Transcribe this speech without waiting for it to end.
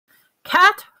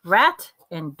Cat, rat,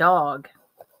 and dog.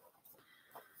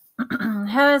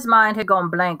 Harry's mind had gone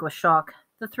blank with shock.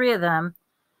 The three of them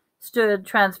stood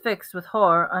transfixed with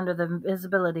horror under the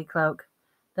invisibility cloak.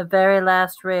 The very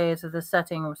last rays of the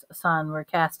setting sun were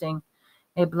casting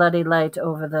a bloody light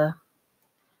over the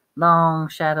long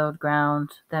shadowed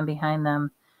ground. Then behind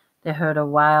them they heard a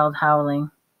wild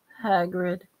howling.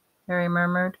 Hagrid, Harry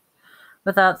murmured.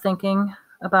 Without thinking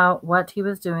about what he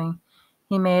was doing,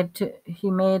 he made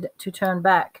to turn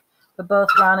back, but both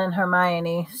Ron and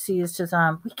Hermione seized his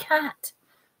arm. "We can't,"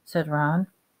 said Ron,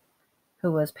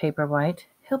 who was paper white.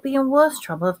 "He'll be in worse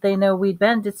trouble if they know we'd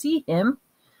been to see him."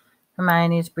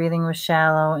 Hermione's breathing was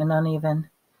shallow and uneven.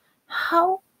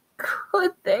 "How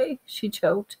could they?" she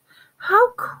choked.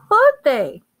 "How could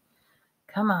they?"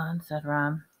 "Come on," said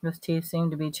Ron. His teeth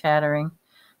seemed to be chattering.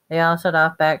 They all set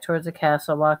off back towards the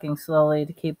castle, walking slowly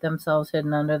to keep themselves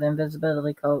hidden under the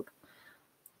invisibility cloak.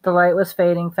 The light was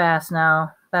fading fast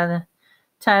now. By the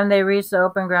time they reached the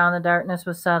open ground, the darkness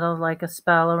was settled like a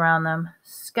spell around them.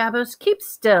 "Scabbers, keep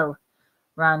still,"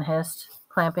 Ron hissed,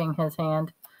 clamping his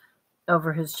hand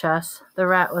over his chest. The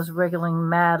rat was wriggling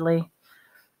madly.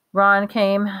 Ron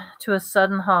came to a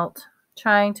sudden halt,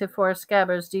 trying to force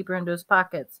Scabbers deeper into his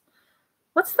pockets.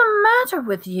 "What's the matter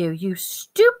with you, you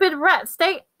stupid rat?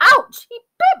 Stay out! He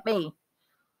bit me!"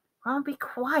 "Ron, be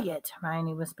quiet,"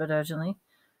 Hermione whispered urgently.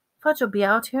 "Fudge will be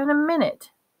out here in a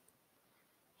minute."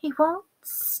 "He won't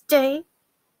stay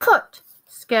put,"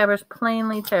 Scabbers,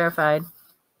 plainly terrified.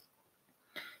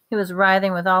 He was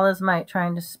writhing with all his might,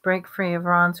 trying to break free of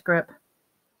Ron's grip.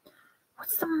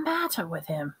 "What's the matter with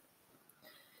him?"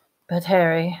 But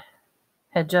Harry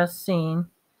had just seen,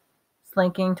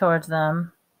 slinking towards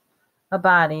them, a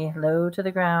body low to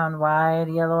the ground, wide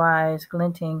yellow eyes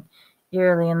glinting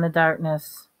eerily in the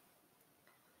darkness.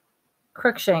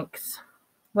 Crookshanks.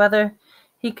 Whether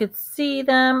he could see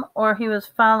them or he was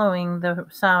following the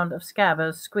sound of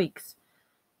Scabbers' squeaks,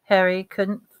 Harry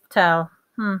couldn't tell.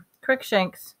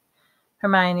 Crookshanks,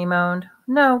 Hermione moaned.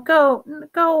 "No, go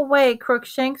away,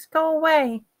 Crookshanks, go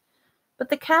away." But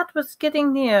the cat was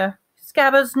getting near.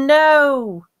 "Scabbers,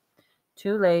 no!"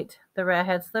 Too late. The rat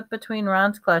had slipped between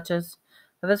Ron's clutches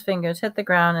of his fingers, hit the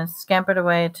ground, and scampered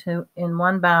away in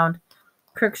one bound.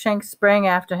 Crookshanks sprang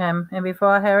after him, and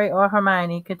before Harry or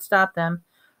Hermione could stop them,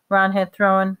 Ron had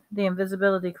thrown the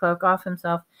invisibility cloak off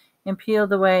himself and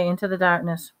peeled away into the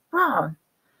darkness. "Ron!"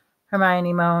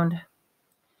 Hermione moaned.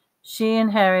 She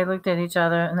and Harry looked at each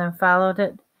other and then followed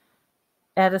it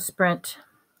at a sprint.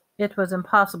 It was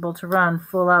impossible to run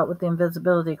full out with the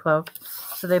invisibility cloak,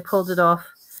 so they pulled it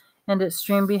off, and it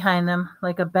streamed behind them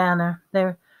like a banner.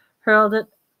 They hurled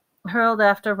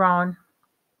after Ron.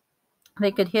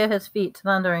 They could hear his feet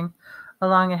thundering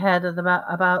along ahead of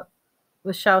about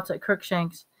with shouts at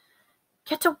Crookshanks.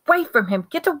 "Get away from him!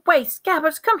 Get away!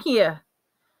 Scabbers, come here!"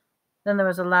 Then there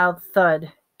was a loud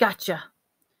thud. "Gotcha!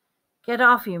 Get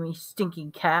off you, me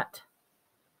stinking cat!"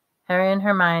 Harry and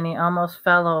Hermione almost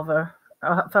fell over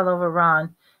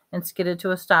Ron and skidded to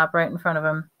a stop right in front of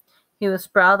him. He was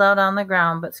sprawled out on the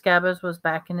ground, but Scabbers was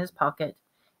back in his pocket,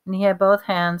 and he had both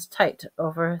hands tight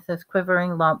over the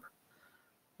quivering lump.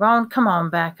 "Ron, come on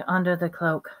back under the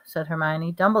cloak," said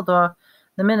Hermione. "Dumbledore,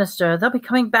 the minister, they'll be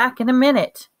coming back in a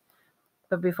minute."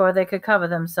 But before they could cover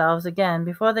themselves again,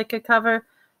 before they could cover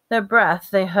their breath,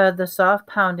 they heard the soft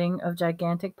pounding of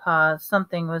gigantic paws.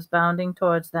 Something was bounding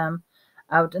towards them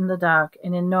out in the dark,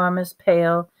 an enormous,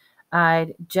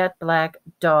 pale-eyed, jet-black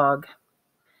dog.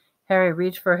 Harry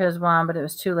reached for his wand, but it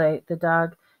was too late. The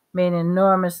dog made an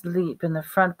enormous leap, and the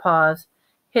front paws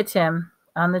hit him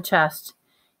on the chest.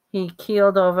 He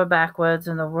keeled over backwards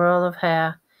in the whirl of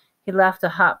hair. He left a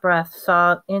hot breath,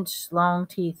 saw inch-long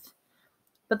teeth.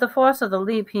 But the force of the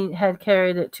leap had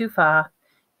carried it too far.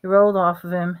 He rolled off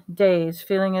of him, dazed,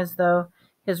 feeling as though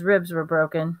his ribs were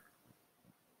broken.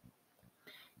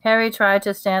 Harry tried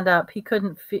to stand up. He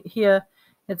couldn't hear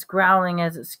its growling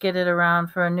as it skidded around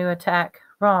for a new attack.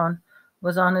 Ron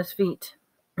was on his feet,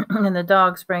 and the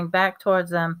dog sprang back towards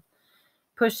them,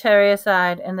 pushed Harry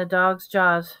aside, and the dog's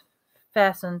jaws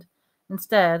fastened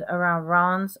instead around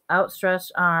Ron's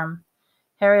outstretched arm.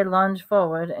 Harry lunged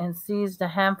forward and seized a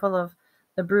handful of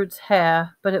the brute's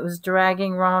hair, but it was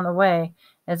dragging Ron away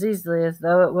as easily as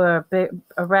though it were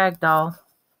a rag doll.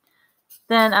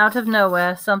 Then, out of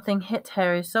nowhere, something hit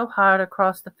Harry so hard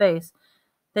across the face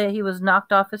that he was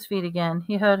knocked off his feet again.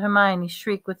 He heard Hermione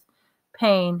shriek with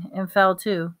pain and fell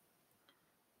too.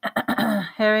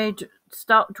 Harry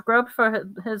groped for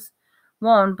his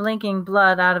wand, blinking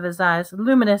blood out of his eyes.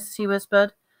 "Luminous," he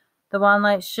whispered. The wand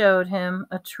light showed him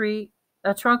a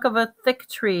trunk of a thick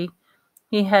tree.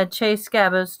 He had chased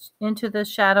Scabbers into the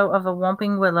shadow of a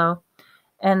whomping willow.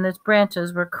 and the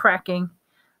branches were cracking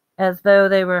as though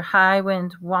they were high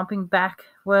wind whomping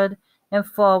backward and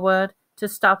forward to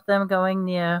stop them going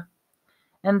near.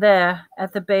 And there,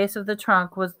 at the base of the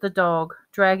trunk, was the dog,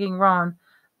 dragging Ron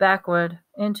backward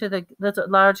into the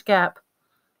large gap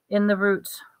in the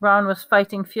roots. Ron was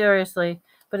fighting furiously,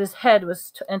 but his head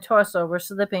and torso were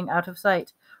slipping out of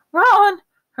sight. "Ron!"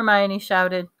 Hermione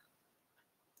shouted,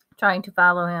 trying to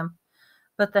follow him.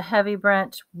 But the heavy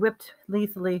branch whipped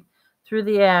lethally through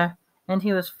the air, and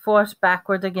he was forced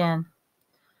backward again.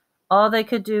 All they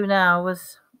could do now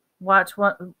was one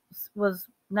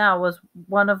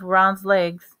of Ron's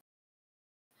legs.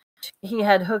 He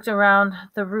had hooked around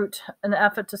the root in an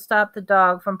effort to stop the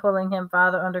dog from pulling him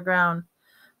farther underground.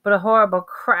 But a horrible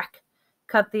crack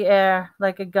cut the air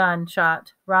like a gun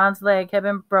shot. Ron's leg had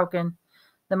been broken.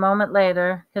 The moment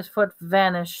later, his foot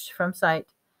vanished from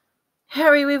sight.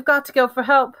 "Harry, we've got to go for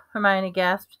help," Hermione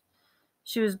gasped.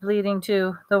 She was bleeding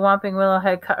too. The whomping willow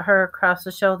had cut her across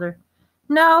the shoulder.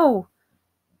 "No!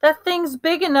 That thing's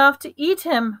big enough to eat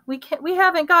him. We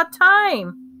haven't got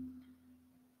time.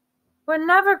 We're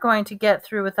never going to get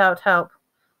through without help."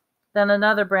 Then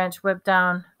another branch whipped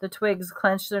down. The twigs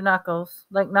clenched their knuckles.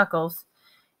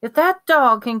 "If that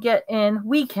dog can get in,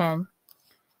 we can."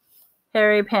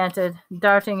 Harry panted,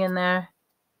 darting in there,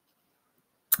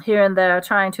 here and there,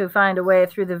 trying to find a way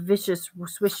through the vicious,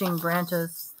 swishing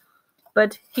branches.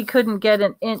 But he couldn't get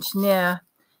an inch near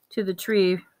to the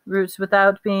tree roots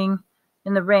without being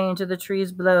in the range of the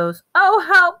tree's blows. "Oh,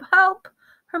 help, help!"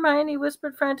 Hermione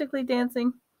whispered frantically,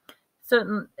 dancing,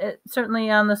 certainly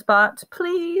on the spot.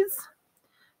 "Please!"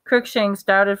 Crookshanks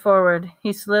darted forward.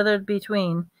 He slithered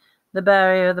between the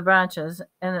barrier of the branches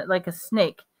and like a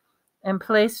snake, and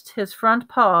placed his front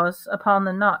paws upon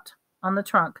the knot on the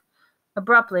trunk.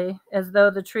 Abruptly, as though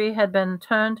the tree had been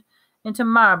turned into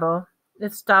marble,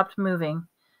 it stopped moving.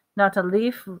 Not a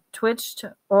leaf twitched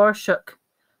or shook.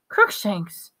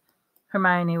 "Crookshanks!"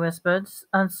 Hermione whispered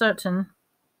uncertainly.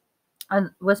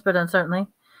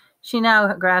 She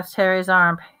now grasped Harry's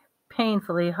arm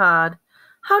painfully hard.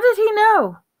 "How did he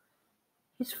know?"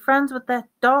 "He's friends with that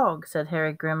dog," said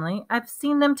Harry grimly. "I've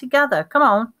seen them together. Come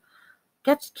on.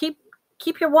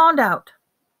 Keep your wand out."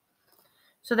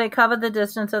 So they covered the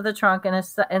distance of the trunk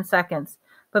in seconds.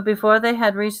 But before they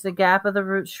had reached the gap of the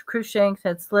root, Crookshanks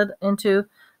had slid into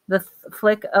the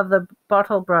flick of the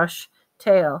bottlebrush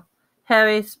tail.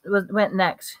 Harry went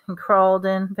next and crawled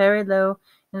in very low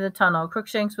in the tunnel.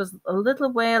 Crookshanks was a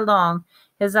little way along,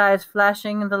 his eyes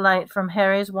flashing in the light from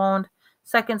Harry's wand.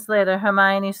 Seconds later,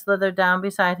 Hermione slithered down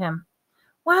beside him.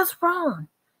 "Where's Ron?"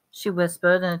 she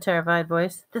whispered in a terrified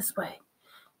voice. "This way."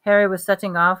 Harry was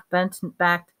setting off, bent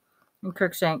back in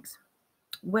Crookshanks.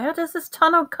 "Where does this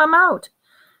tunnel come out?"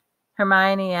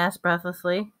 Hermione asked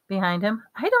breathlessly behind him.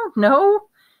 "I don't know.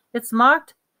 It's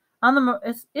marked on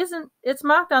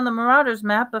the Marauders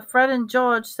map, but Fred and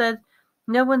George said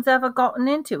no one's ever gotten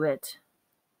into it.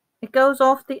 It goes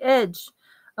off the edge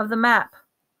of the map,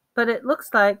 but it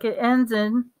looks like it ends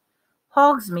in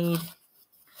Hogsmeade."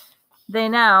 They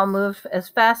now moved as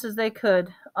fast as they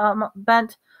could,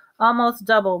 bent almost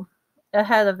double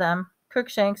ahead of them.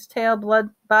 Crookshanks' tail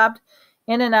bobbed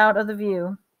in and out of the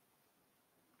view.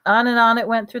 On and on it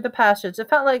went through the passage. It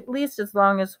felt like at least as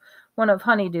long as one of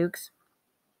Honeyduke's.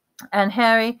 And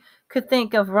Harry could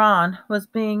think of Ron was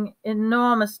being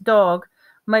enormous dog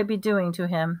might be doing to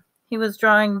him. He was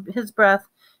drawing his breath,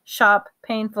 sharp,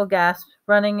 painful gasps,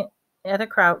 running at a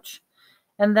crouch.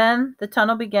 And then the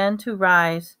tunnel began to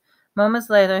rise. Moments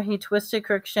later, he twisted.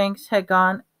 Crookshanks had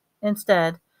gone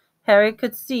instead. Harry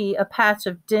could see a patch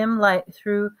of dim light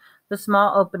through the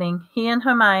small opening. He and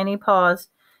Hermione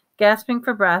paused, gasping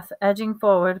for breath, edging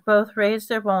forward. Both raised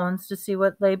their wands to see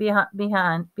what lay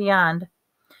beyond.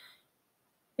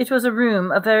 It was a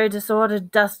room, a very disordered,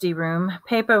 dusty room.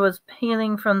 Paper was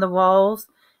peeling from the walls,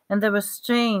 and there were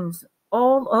stains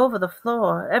all over the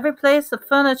floor. Every place the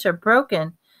furniture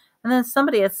broken, and then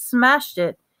somebody had smashed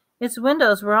it. Its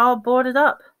windows were all boarded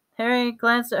up. Harry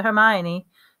glanced at Hermione,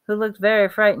 who looked very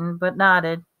frightened, but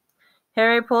nodded.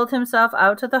 Harry pulled himself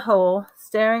out of the hole,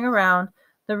 staring around.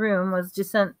 The room was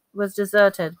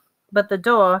deserted, but the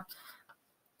door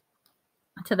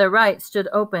to the right stood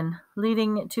open,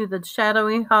 leading to the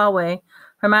shadowy hallway.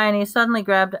 Hermione suddenly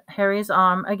grabbed Harry's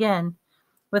arm again,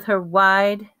 with her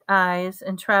wide eyes,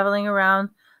 and traveling around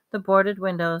the boarded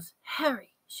windows.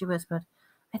 "Harry," she whispered,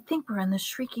 "I think we're in the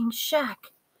Shrieking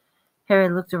Shack." Harry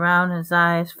looked around, and his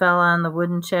eyes fell on the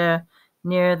wooden chair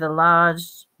near the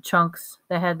large chunks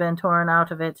that had been torn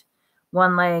out of it.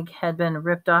 One leg had been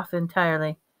ripped off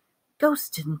entirely.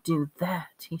 "Ghosts didn't do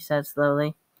that," he said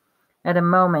slowly. At a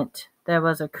moment there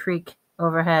was a creak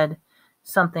overhead.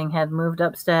 Something had moved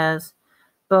upstairs.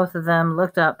 Both of them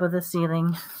looked up at the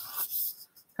ceiling.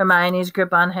 Hermione's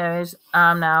grip on Harry's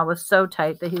arm now was so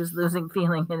tight that he was losing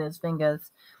feeling in his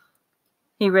fingers.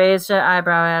 He raised an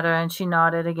eyebrow at her, and she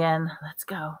nodded again. Let's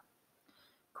go.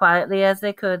 Quietly as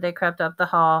they could, they crept up the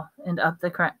hall and up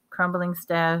the crumbling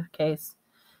staircase.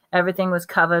 Everything was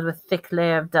covered with thick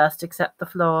layer of dust except the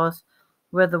floors,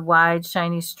 where the wide,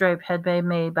 shiny stripe had been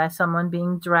made by someone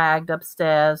being dragged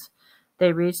upstairs.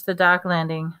 They reached the dark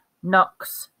landing.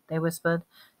 Nox, they whispered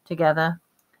together,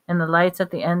 and the lights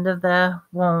at the end of their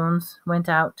wands went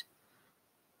out.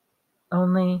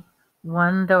 Only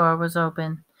one door was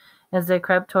open. As they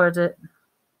crept towards it,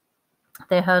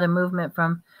 they heard a movement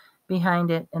from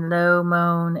behind it, a low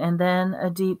moan, and then a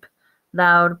deep,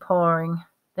 loud pouring.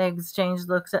 They exchanged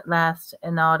looks at last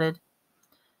and nodded.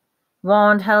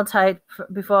 Wand held tight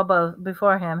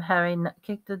before him. Harry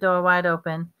kicked the door wide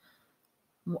open.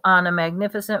 On a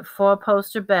magnificent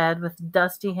four-poster bed with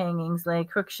dusty hangings lay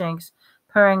Crookshanks,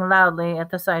 purring loudly at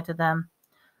the sight of them.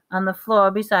 On the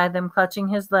floor beside them, clutching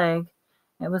his leg,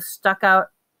 it was stuck out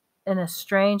in a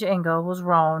strange angle, was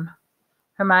Ron.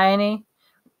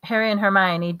 Harry and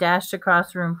Hermione dashed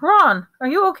across the room. Ron, are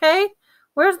you okay?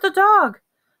 Where's the dog?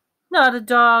 Not a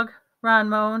dog, Ron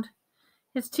moaned.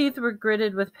 His teeth were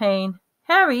gritted with pain.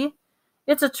 Harry,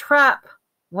 it's a trap.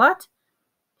 What?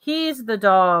 He's the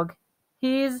dog.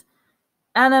 He's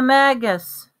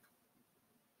Animagus.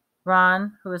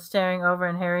 Ron, who was staring over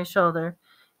in Harry's shoulder,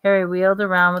 Harry wheeled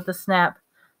around with a snap.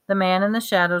 The man in the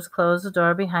shadows closed the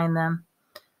door behind them.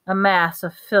 A mass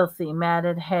of filthy,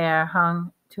 matted hair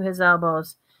hung to his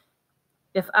elbows.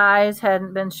 If eyes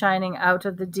hadn't been shining out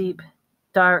of the deep,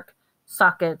 dark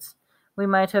sockets, we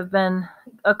might have been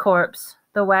a corpse.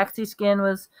 The waxy skin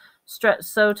was stretched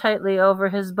so tightly over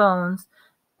his bones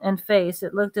and face,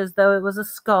 it looked as though it was a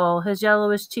skull. His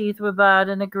yellowish teeth were barred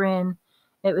in a grin.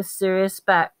 It was serious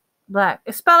black.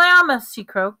 Expelliarmus, he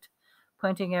croaked,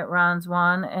 pointing at Ron's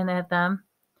wand and at them.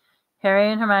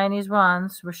 Harry and Hermione's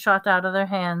wands were shot out of their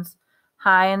hands,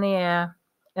 high in the air,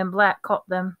 and Black caught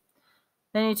them.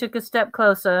 Then he took a step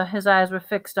closer. His eyes were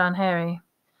fixed on Harry.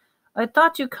 I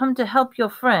thought you'd come to help your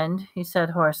friend, he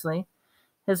said hoarsely.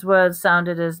 His words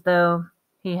sounded as though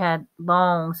he had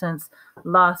long since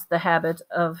lost the habit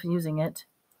of using it.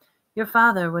 Your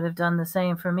father would have done the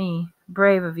same for me.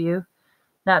 Brave of you,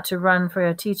 not to run for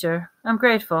your teacher. I'm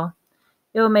grateful.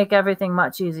 It will make everything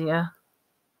much easier.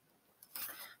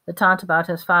 The taunt about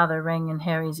his father rang in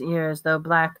Harry's ear as though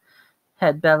Black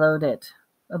had bellowed it.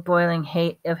 A boiling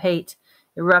hate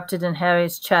erupted in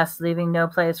Harry's chest, leaving no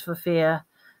place for fear.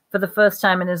 For the first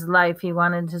time in his life, he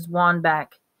wanted his wand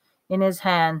back in his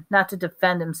hand, not to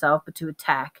defend himself, but to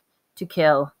attack, to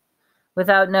kill.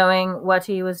 Without knowing what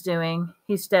he was doing,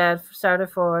 he started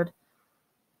forward,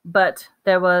 but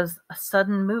there was a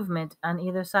sudden movement on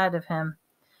either side of him,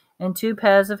 and two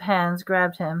pairs of hands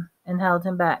grabbed him and held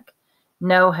him back.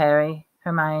 No, Harry,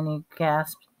 Hermione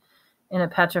gasped in a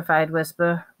petrified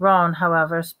whisper. Ron,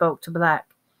 however, spoke to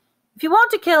Black. If you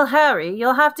want to kill Harry,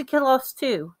 you'll have to kill us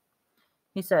too,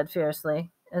 he said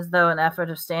fiercely, as though an effort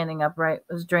of standing upright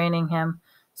was draining him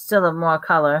still of more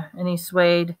color, and he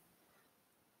swayed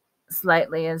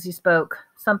slightly as he spoke.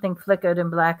 Something flickered in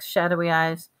Black's shadowy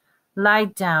eyes. Lie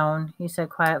down, he said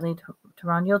quietly to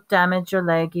Ron. You'll damage your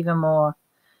leg even more.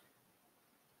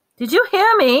 Did you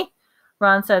hear me?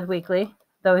 Ron said weakly,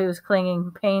 though he was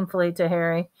clinging painfully to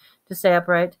Harry to stay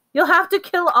upright. You'll have to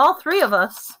kill all three of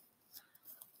us.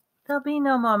 There'll be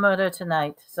no more murder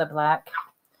tonight, said Black,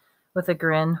 with a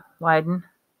grin widened.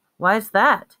 Why's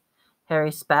that?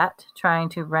 Harry spat, trying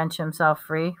to wrench himself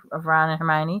free of Ron and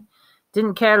Hermione.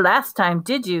 Didn't care last time,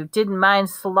 did you? Didn't mind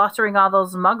slaughtering all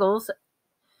those muggles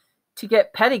to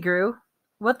get Pettigrew.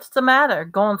 What's the matter?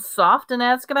 Going soft in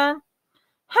Azkaban?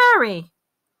 Harry!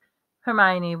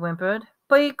 Hermione whimpered.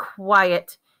 Be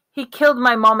quiet. He killed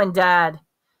my mom and dad.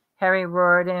 Harry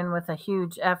roared in with a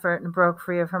huge effort and broke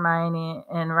free of Hermione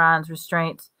and Ron's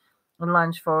restraints and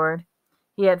lunged forward.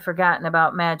 He had forgotten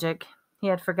about magic. He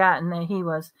had forgotten that he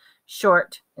was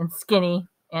short and skinny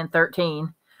and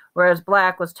 13, whereas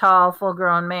Black was tall,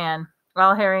 full-grown man.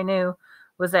 All Harry knew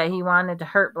was that he wanted to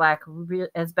hurt Black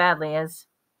as badly as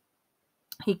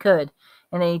he could,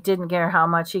 and he didn't care how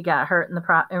much he got hurt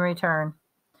in return.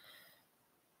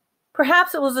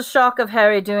 Perhaps it was the shock of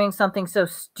Harry doing something so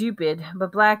stupid,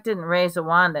 but Black didn't raise a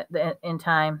wand in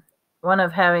time. One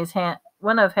of Harry's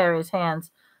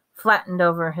hands flattened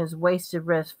over his wasted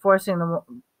wrist, forcing the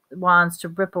wands to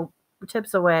ripple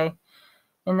tips away,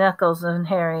 and Knuckles and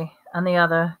Harry, on the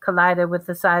other, collided with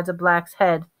the sides of Black's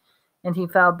head, and he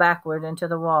fell backward into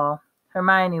the wall.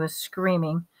 Hermione was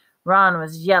screaming. Ron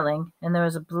was yelling, and there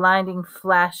was a blinding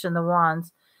flash, and the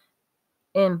wands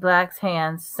in Black's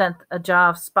hands sent a jar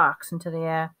of sparks into the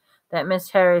air that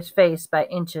missed Harry's face by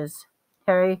inches.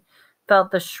 Harry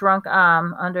felt the shrunk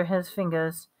arm under his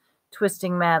fingers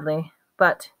twisting madly,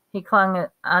 but he clung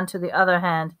onto the other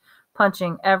hand,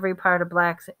 punching every part of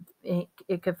Black's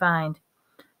it could find.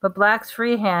 But Black's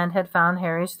free hand had found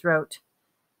Harry's throat.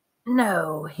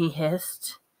 "No," he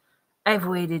hissed. "I've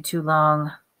waited too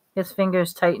long." His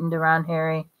fingers tightened around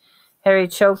Harry. Harry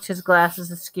choked, his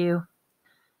glasses askew.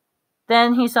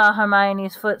 Then he saw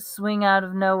Hermione's foot swing out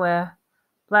of nowhere.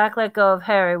 Black let go of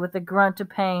Harry with a grunt of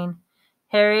pain.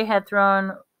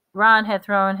 Ron had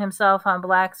thrown himself on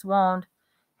Black's wound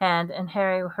hand, and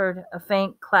Harry heard a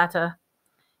faint clatter.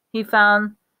 He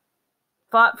fought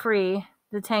free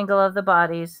the tangle of the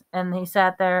bodies, and he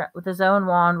sat there with his own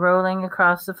wand rolling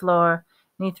across the floor,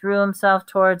 and he threw himself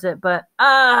towards it, but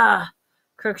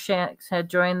Crookshanks had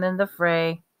joined in the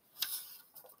fray.